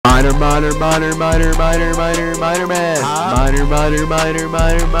Miner man. Miner man. Miner man.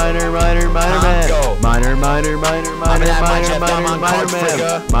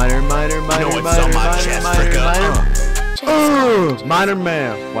 Miner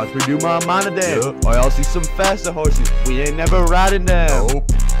man, watch me do my miner dance. Oh, y'all see some faster horses, we ain't never riding them.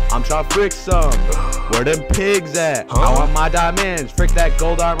 I'm tryna frick some. Where them pigs at? I want my diamonds. Frick that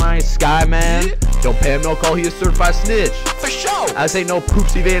gold armor, I ain't Sky Man. Don't pay him no call, he a certified snitch. For sure. I say no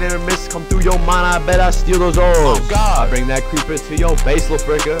poops, he ain't in a miss. Come through your mine, I bet I steal those ores. Oh God. I bring that creeper to your base, little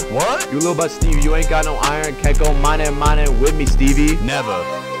fricka. What? You little butt Stevie, you ain't got no iron. Can't go mining with me, Stevie. Never.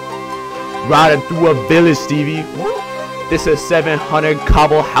 Riding through a village, Stevie. This is 700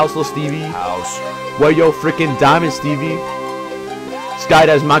 cobble house, little Stevie. House. Where your freaking diamond, Stevie? Sky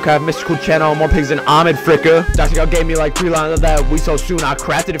does Minecraft mystical channel, more pigs than Ahmed, fricka. Dr. God gave me like 3 lines of that we so soon I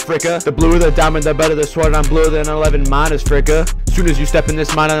crafted it, fricka. The bluer the diamond, the better the sword, I'm bluer than 11 miners, fricka. Soon as you step in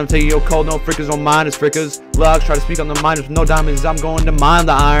this mine, I'm taking your cold, no frickas, no miners, frickas. Logs try to speak on the miners with no diamonds, I'm going to mine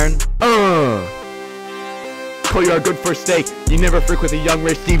the iron. Call you a good first stake, you never frick with a young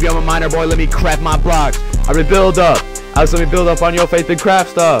rich Stevie, I'm a miner boy, let me craft my blocks. I rebuild up, Alex let me build up on your faith and craft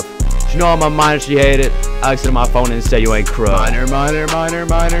stuff. She know I'm a miner, she hate it. Alex in my phone and say you ain't crook. Miner man.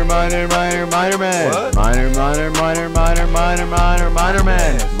 What? Miner man.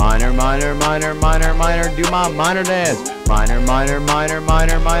 Do my miner dance. Miner man. Miner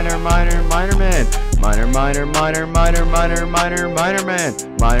man.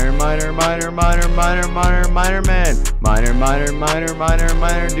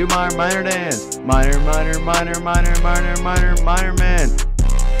 Do my miner dance. Miner man.